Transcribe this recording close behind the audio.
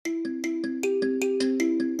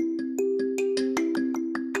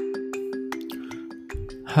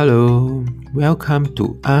Hello, welcome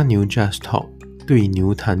to 阿牛 Just Talk 对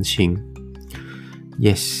牛弹琴.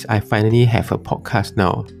 Yes, I finally have a podcast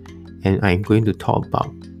now, and I'm going to talk about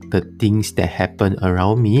the things that happen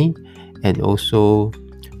around me, and also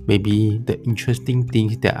maybe the interesting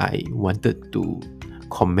things that I wanted to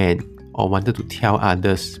comment or wanted to tell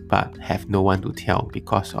others but have no one to tell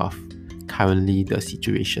because of currently the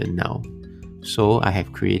situation now. So I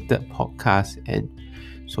have created podcasts and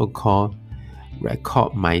so-called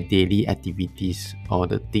record my daily activities or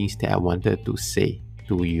the things that I wanted to say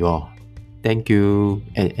to you all. Thank you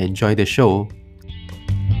and enjoy the show.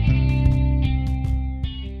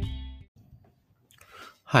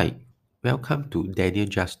 Hi, welcome to Daniel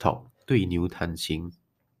Just Talk 对牛弹琴.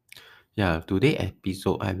 Yeah, today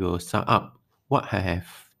episode I will sum up what I have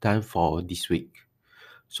done for this week.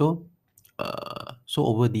 So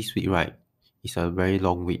over this week, right, it's a very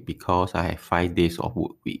long week because I have 5 days of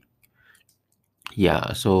work week.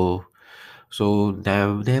 Yeah, so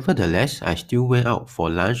nevertheless, I still went out for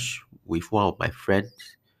lunch with one of my friends,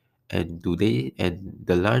 and the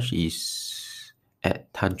lunch is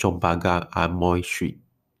at Tanjong Pagar Amoy Street.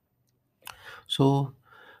 So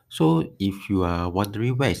so if you are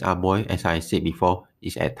wondering where is Amoy, as I said before,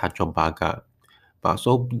 it's at Tanjong Pagar. But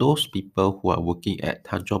so those people who are working at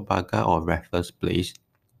Tanjong Pagar or Raffles Place,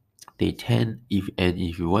 they tend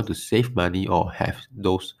if you want to save money or have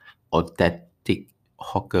those authentic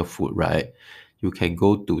hawker food, right, you can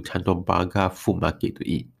go to Tanjong Pagar food market to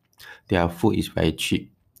eat. Their food is very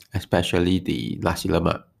cheap, especially the nasi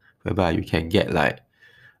lemak, whereby you can get like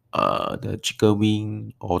the chicken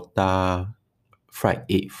wing otah fried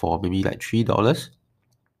egg for maybe like $3.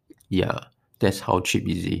 Yeah, that's how cheap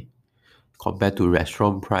is it compared to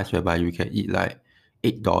restaurant price, whereby you can eat like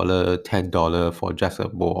 $8, $10 for just a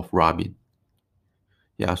bowl of ramen.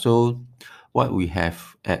 Yeah, so what we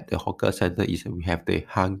have at the hawker center is we have the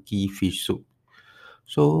hangi fish soup.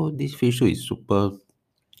 So this fish soup is super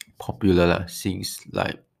popular lah, since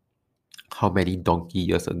like how many donkey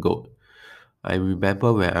years ago. I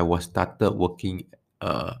remember when I was started working,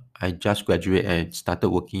 I just graduated and started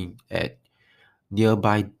working at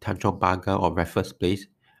nearby Tanjong Pagar or Raffles Place.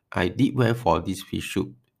 I did went for this fish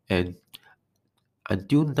soup, and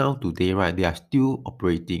until now today, right, they are still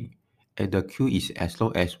operating, and the queue is as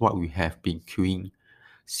long as what we have been queuing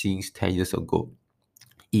since 10 years ago.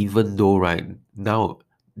 Even though, right, now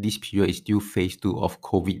this period is still phase 2 of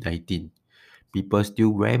COVID-19, people still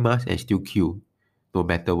wear masks and still queue, no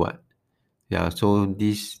matter what. Yeah, so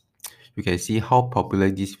this, you can see how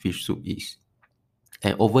popular this fish soup is.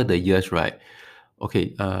 And over the years, right,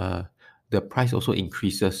 okay, the price also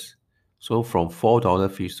increases. So from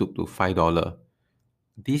 $4 fish soup to $5.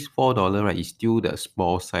 This $4, right, is still the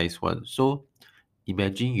small size one. So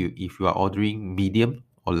imagine you if you are ordering medium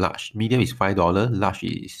or large. Medium is $5, large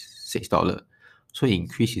is $6. So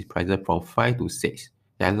increase its prices from 5 to 6.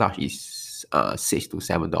 Then large is $6 to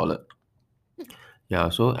 $7. Yeah,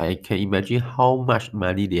 so I can imagine how much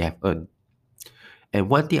money they have earned. And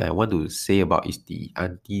one thing I want to say about is the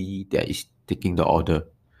auntie that is taking the order.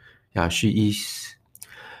 Yeah,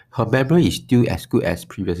 her memory is still as good as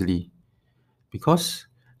previously, because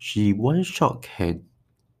she one shot can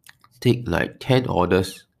take like 10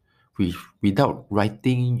 orders without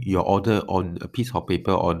writing your order on a piece of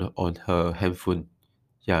paper on her handphone.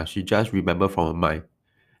 Yeah, she just remember from her mind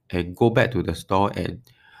and go back to the store and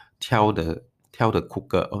tell the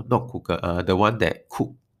cooker, or not cooker, the one that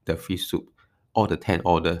cook the fish soup, all the 10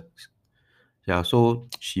 orders. Yeah, so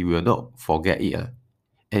she will not forget it.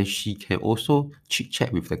 And she can also chit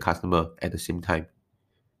chat with the customer at the same time.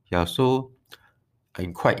 Yeah, so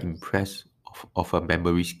I'm quite impressed of her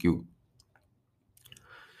memory skill.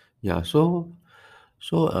 Yeah, I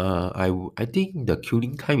think the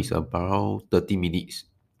queuing time is about 30 minutes.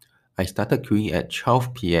 I started queuing at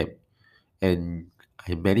 12 p.m. and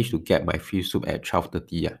I managed to get my fish soup at 12:30.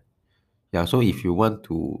 Yeah. Yeah, so if you want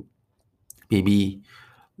to maybe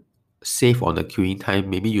save on the queuing time,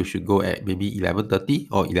 maybe you should go at maybe 11:30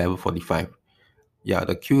 or 11:45. Yeah,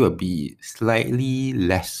 the queue will be slightly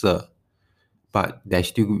lesser, but there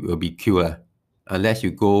still will be queue lah. Unless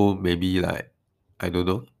you go maybe like, I don't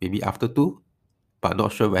know, maybe after 2, but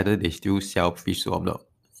not sure whether they still sell fish soup or not.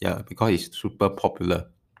 Yeah, because it's super popular.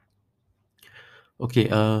 Okay,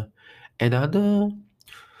 another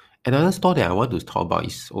another store that I want to talk about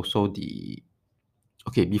is also the,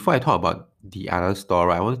 okay, before I talk about the other store,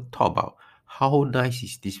 right, I want to talk about how nice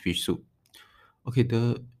is this fish soup. Okay,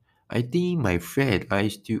 I think my friend and I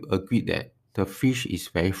still agree that the fish is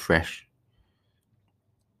very fresh.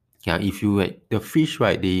 Yeah, if you like the fish,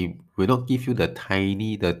 right, they will not give you the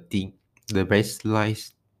tiny, the thin, the very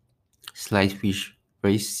sliced fish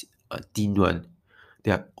very thin one.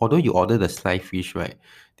 Although you order the sliced fish, right,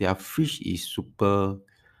 their fish is super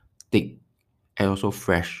thick and also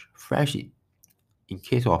fresh. Fresh in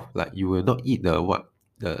case of like you will not eat the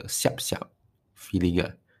siap siap feeling.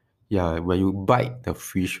 Yeah, when you bite the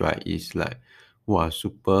fish, right, it's like wow,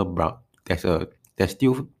 super brown. There's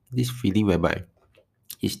still this feeling whereby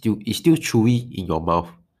it's still chewy in your mouth.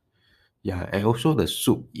 Yeah, and also the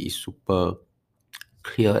soup is super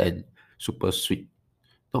clear and super sweet.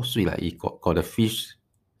 Not sweet like it got the fish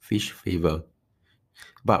flavor.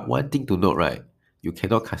 But one thing to note, right, you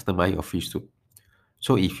cannot customize your fish soup.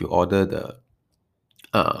 So if you order the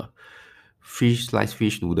uh sliced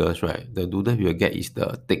fish noodles, right, the noodle you will get is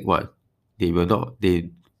the thick one. They will not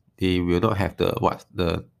have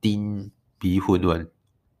the thin bee hoon one.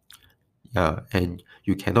 Yeah, and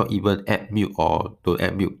you cannot even add milk or don't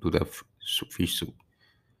add milk to the fish soup.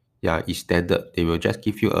 Yeah, it's standard. They will just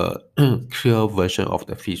give you a clear version of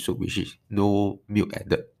the fish soup, which is no milk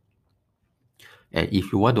added. And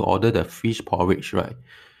if you want to order the fish porridge, right,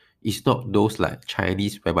 it's not those like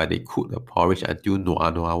Chinese whereby they cook the porridge until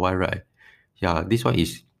noa noa one, right? Yeah, this one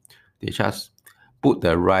is they just put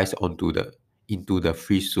the rice into the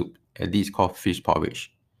fish soup, and this is called fish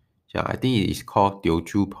porridge. Yeah, I think it is called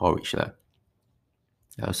Teochew porridge lah.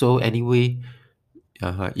 Yeah, so anyway,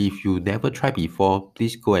 if you never tried before,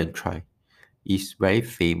 please go and try. It's very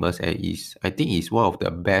famous and is I think it's one of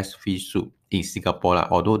the best fish soup in Singapore lah.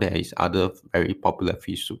 Although there is other very popular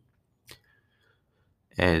fish soup,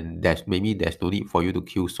 and there's no need for you to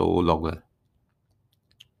queue so long lah.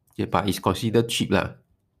 Yeah, but it's considered cheap lah.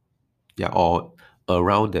 Yeah, or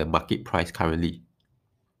around the market price currently.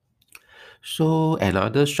 So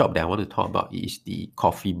another shop that I want to talk about is the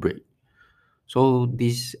coffee break. So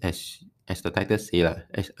this, as the title say lah,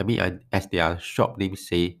 as their shop name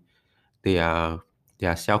say, they are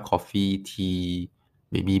sell coffee, tea,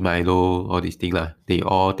 maybe Milo, all these things lah. They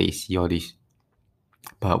see all this.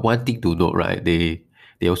 But one thing to note, right? They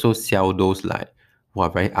also sell those like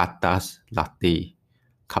very atas latte,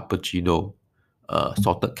 cappuccino,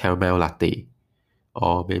 salted caramel latte,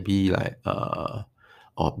 or maybe like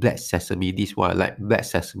or black sesame. This one like black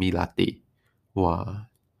sesame latte. Wow,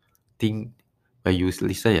 think when you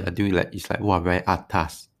listen until like it's like wow very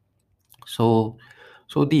atas. So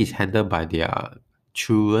this is handled by their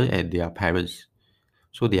children and their parents.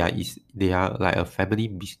 So they are like a family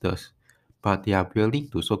business, but they are willing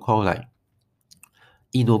to so called like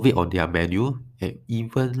innovate on their menu and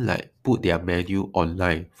even like put their menu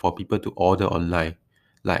online for people to order online.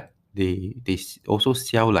 Like also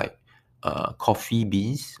sell like coffee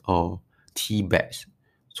beans or tea bags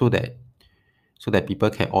so that people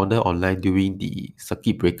can order online during the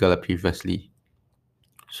circuit breaker previously.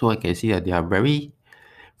 So I can see that they are very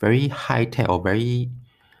very high tech or very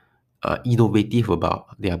innovative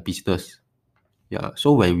about their business. Yeah.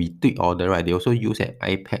 So when we take order, right, they also use an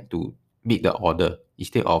iPad to make the order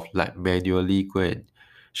instead of like manually go and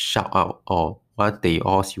shout out or one day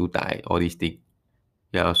all you die, all these things.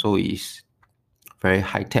 Yeah. So it's very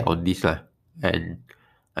high tech on this lah. And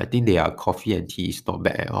I think their coffee and tea is not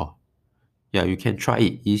bad at all. Yeah, you can try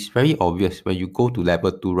it. It's very obvious when you go to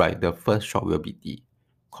level 2, right? The first shop will be the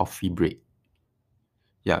coffee break.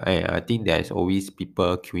 Yeah, and I think there's always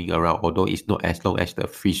people queuing around, although it's not as long as the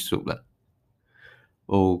fish soup lah.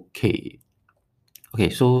 Okay. Okay,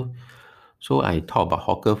 so I talk about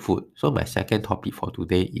hawker food. So my second topic for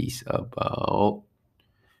today is about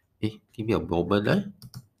give me a moment.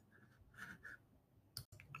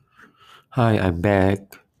 Hi, I'm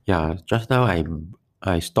back. Yeah, just now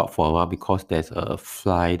I stopped for a while because there's a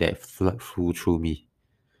fly that flew through me.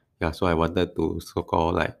 Yeah, so I wanted to so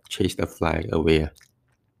called like chase the fly away.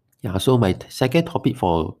 Yeah, so my second topic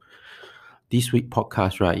for this week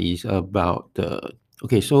podcast, right, is about the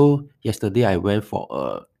okay. So yesterday I went for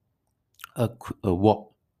a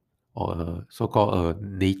walk or a so-called a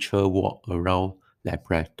nature walk around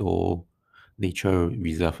Labrador Nature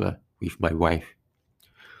Reserve with my wife.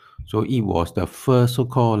 So it was the first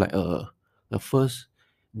so-called like the first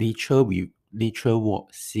nature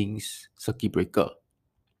walk since circuit breaker.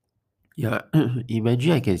 Yeah,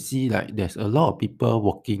 imagine I can see like there's a lot of people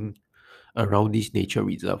walking around this nature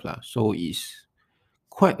reserve lah. So it's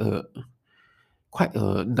quite a quite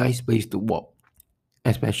a nice place to walk,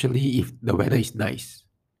 especially if the weather is nice.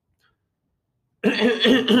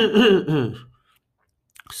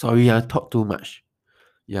 Sorry, I talk too much.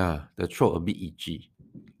 Yeah, the throat a bit itchy.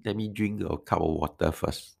 Let me drink a cup of water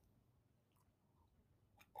first.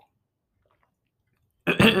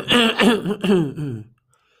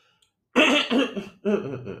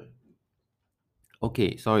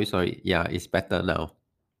 Okay, sorry. Yeah, it's better now.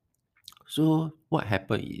 So what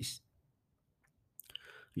happened is,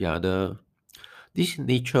 yeah, this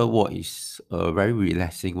nature walk is a very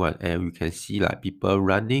relaxing one, and you can see like people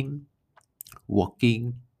running,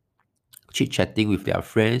 walking, chit chatting with their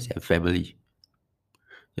friends and family.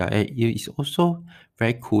 Yeah, and it is also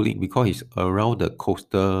very cooling because it's around the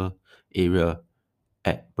coastal area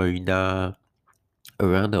at Marina,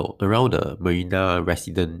 around the Marina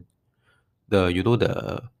resident. The you know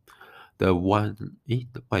the one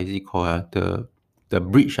what is it called? The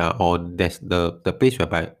bridge on there's the place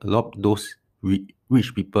whereby a lot of those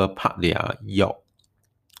rich people park their yacht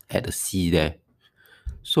at the sea there.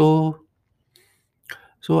 So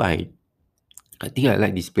so I think I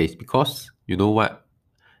like this place because you know what?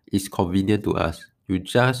 It's convenient to us. You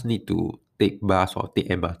just need to take bus or take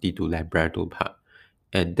MRT to Labrador Park.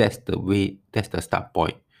 And that's the way, that's the start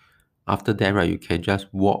point. After that, right, you can just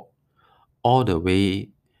walk all the way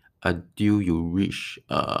until you reach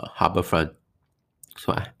Harbourfront.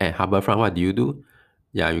 So at Harbourfront, what do you do?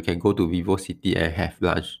 Yeah, you can go to Vivo City and have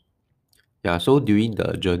lunch. Yeah, so during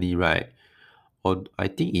the journey, right, on I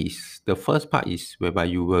think is the first part is whereby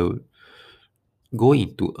you will go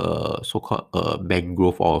into a so-called a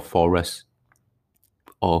mangrove or a forest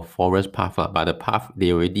path but the path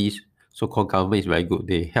they already so-called government is very good.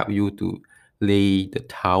 They help you to lay the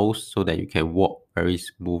tiles so that you can walk very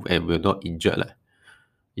smooth and will not injured lah.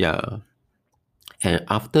 Yeah, and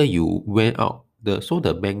after you went out the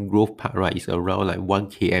mangrove park right is around like 1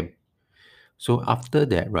 km. So after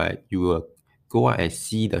that right you will go out and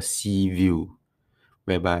see the sea view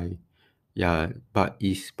whereby yeah but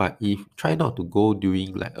if try not to go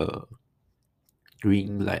during like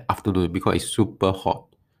afternoon because it's super hot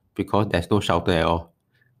because there's no shelter at all.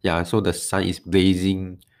 Yeah, so the sun is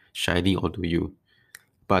blazing, shining onto you.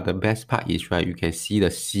 But the best part is right, you can see the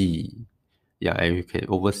sea. Yeah, and you can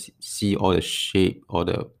see all the shape, all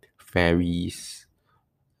the ferries.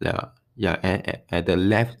 Yeah, yeah. At the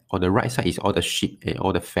left, on the right side is all the ship and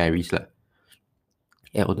all the ferries lah.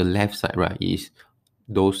 And on the left side, right, is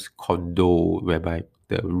those condo whereby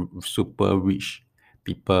the super rich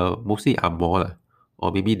people, mostly are more lah,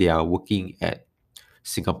 or maybe they are working at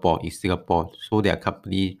Singapore. So their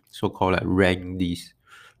company so called like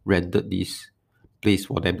rented this place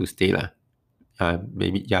for them to stay lah.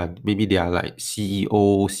 Maybe they are like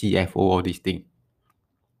CEO, CFO, all these things.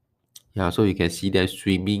 Yeah, so you can see them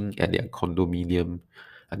swimming at their condominium.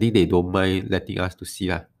 I think they don't mind letting us to see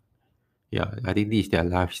lah. Yeah, I think this is their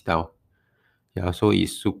lifestyle. Yeah, so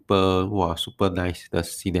it's super nice the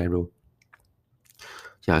scenario.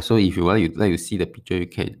 Yeah, so if you want you like to see the picture, you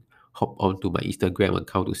can hop on to my Instagram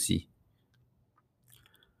account to see.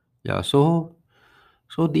 Yeah, so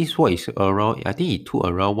this walk is around, I think it took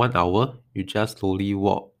around 1 hour. You just slowly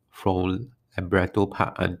walk from Labrador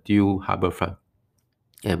Park until Harbourfront.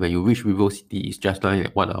 And when you reach Vivo City, it's just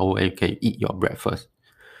like 1 hour and you can eat your breakfast.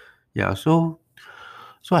 Yeah, so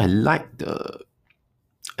I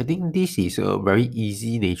think this is a very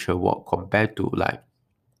easy nature walk compared to like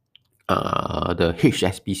the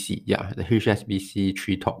HSBC. Yeah, the HSBC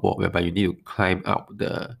treetop walk whereby you need to climb up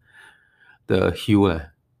the hill.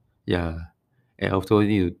 Yeah. And also you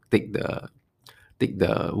need to take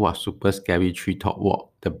the super scary treetop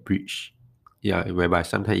walk, the bridge. Yeah, whereby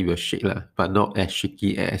sometimes it will shake lah, but not as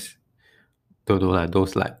shaky as don't know lah,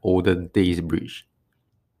 those like olden days bridge.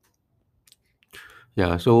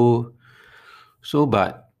 Yeah,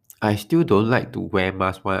 but I still don't like to wear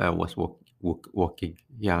mask while I was walking.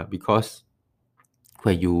 Yeah, because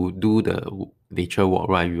when you do the nature walk,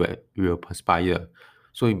 right, you will perspire.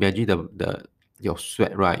 So imagine the your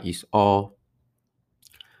sweat, right, is all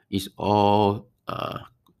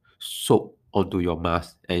soaked onto your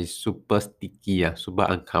mask and it's super sticky, super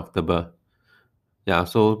uncomfortable. Yeah,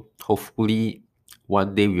 so hopefully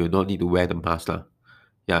one day we will not need to wear the mask lah.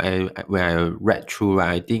 Yeah, and when I read through,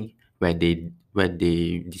 right, I think when they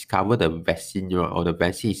discover the vaccine, or the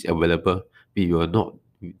vaccine is available, we will not.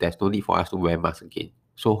 There's no need for us to wear mask again.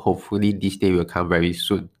 So hopefully this day will come very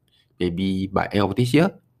soon, maybe by end of this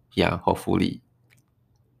year. Yeah, hopefully.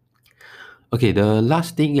 Okay, the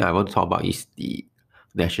last thing I want to talk about is the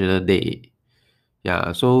National Day.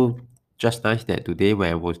 Yeah, so just nice that today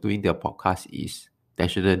when I was doing the podcast is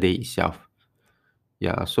National Day itself.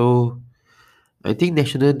 Yeah, so I think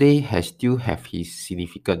National Day has still have his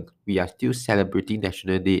significance. We are still celebrating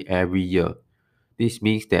National Day every year. This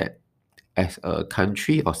means that as a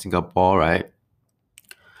country or Singapore, right,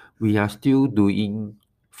 we are still doing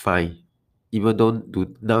fine. Even though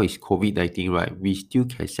now it's COVID-19, right, we still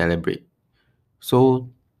can celebrate. So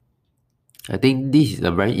I think this is a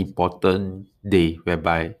very important day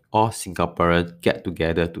whereby all Singaporeans get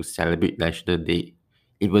together to celebrate National Day.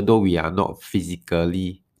 even though we are not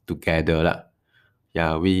physically together lah.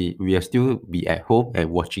 Yeah, we will still be at home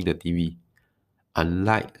and watching the TV.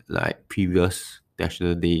 Unlike like previous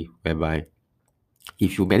National Day, whereby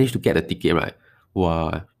if you manage to get a ticket, right,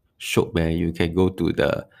 wow, shiok man, you can go to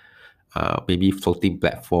the maybe floating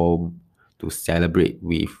platform to celebrate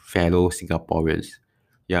with fellow Singaporeans.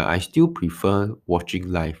 Yeah, I still prefer watching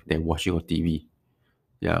live than watching on TV.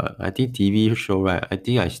 Yeah, I think TV show, right, I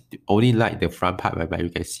think only like the front part whereby you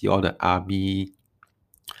can see all the army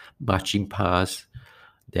marching past,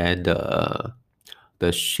 then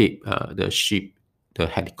the ship, the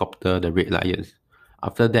helicopter, the red lions.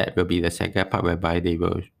 After that will be the second part whereby they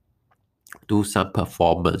will do some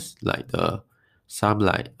performance like the some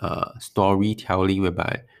like storytelling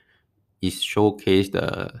whereby it showcase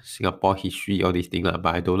the Singapore history, all these things lah.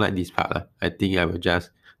 But I don't like this part lah. I think I will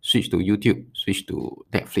just switch to YouTube, switch to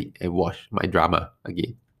Netflix and watch my drama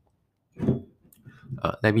again.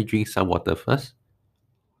 Let me drink some water first.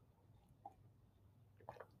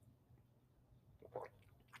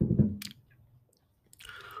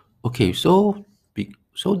 Okay, so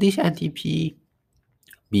this NTP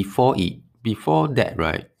before that,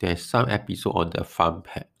 right, there's some episode on the farm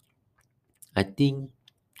pet. I think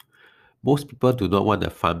most people do not want the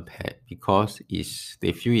farm pet because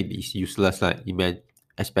they feel it is useless, like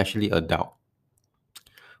especially adult,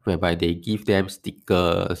 whereby they give them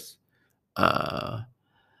stickers, uh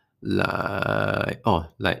like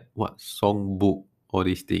what songbook, all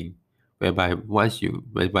these things, whereby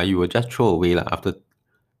you will just throw away lah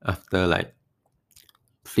after like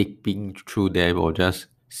flipping through them or just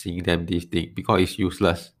seeing them this thing because it's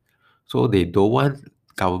useless. So they don't want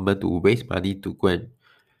government to waste money to go and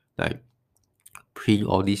like print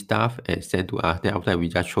all this stuff and send to us. Then after that we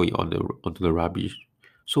just throw it onto the rubbish.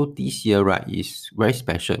 So this year, right, is very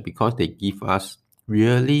special because they give us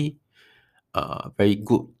really very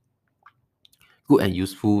good and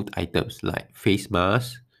useful items like face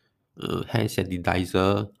mask, hand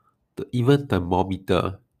sanitizer, even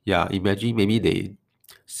thermometer. Yeah, imagine maybe they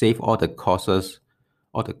save all the costs,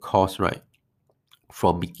 right,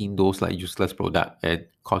 from making those like useless product and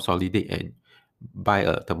consolidate and buy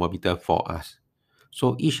a thermometer for us.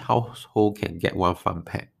 So each household can get one fun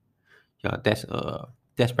pack. Yeah, that's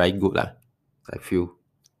very good lah, I feel.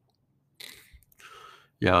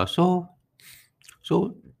 Yeah, so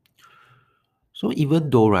so even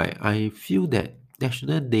though, right, I feel that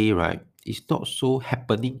National Day, right, is not so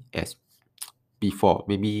happening as before.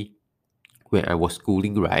 Maybe when I was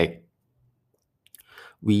schooling, right,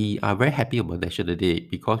 we are very happy about National Day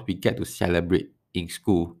because we get to celebrate in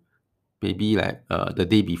school. Maybe like the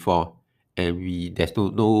day before, and there's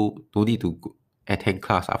no need to attend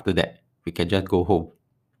class after that. We can just go home.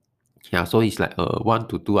 Yeah, so it's like a 1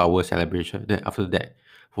 to 2 hour celebration. Then after that,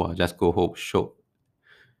 well, just go home, show.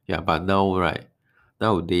 Yeah, but now, right,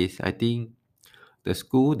 nowadays I think the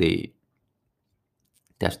school there's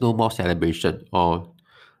no more celebration, or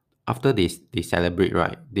after they celebrate,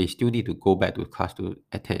 right, they still need to go back to class to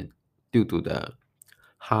attend due to the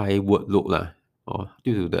high workload lah, or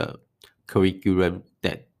due to the curriculum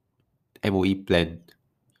that MOE planned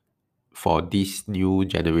for this new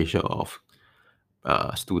generation of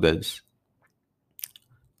students.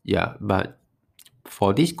 Yeah, but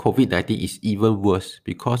for this COVID-19 is even worse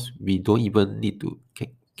because we don't even need to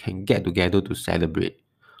can get together to celebrate.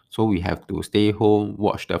 So we have to stay home,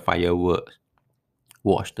 watch the fireworks,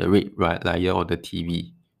 watch the red lion on the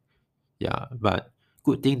TV. Yeah, but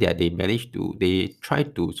good thing that they try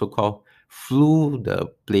to so-called fly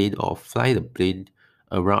the plane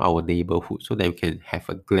around our neighborhood so that we can have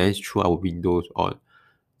a glance through our windows on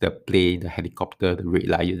the plane, the helicopter, the red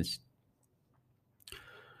lions.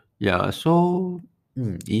 Yeah, so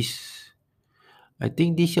is I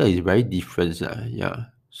think this year is very different. Yeah.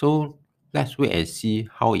 So let's wait and see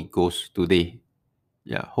how it goes today.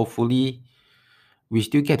 Yeah, hopefully we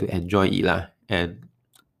still get to enjoy it lah. And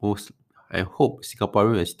most I hope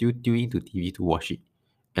Singaporeans are still tune into TV to watch it.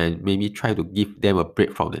 And maybe try to give them a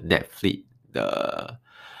break from the Netflix, the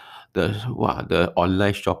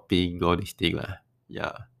online shopping, all these things lah.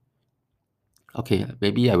 Yeah. Okay,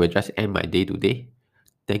 maybe I will just end my day today.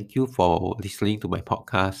 Thank you for listening to my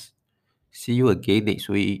podcast. See you again next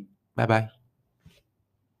week. Bye bye.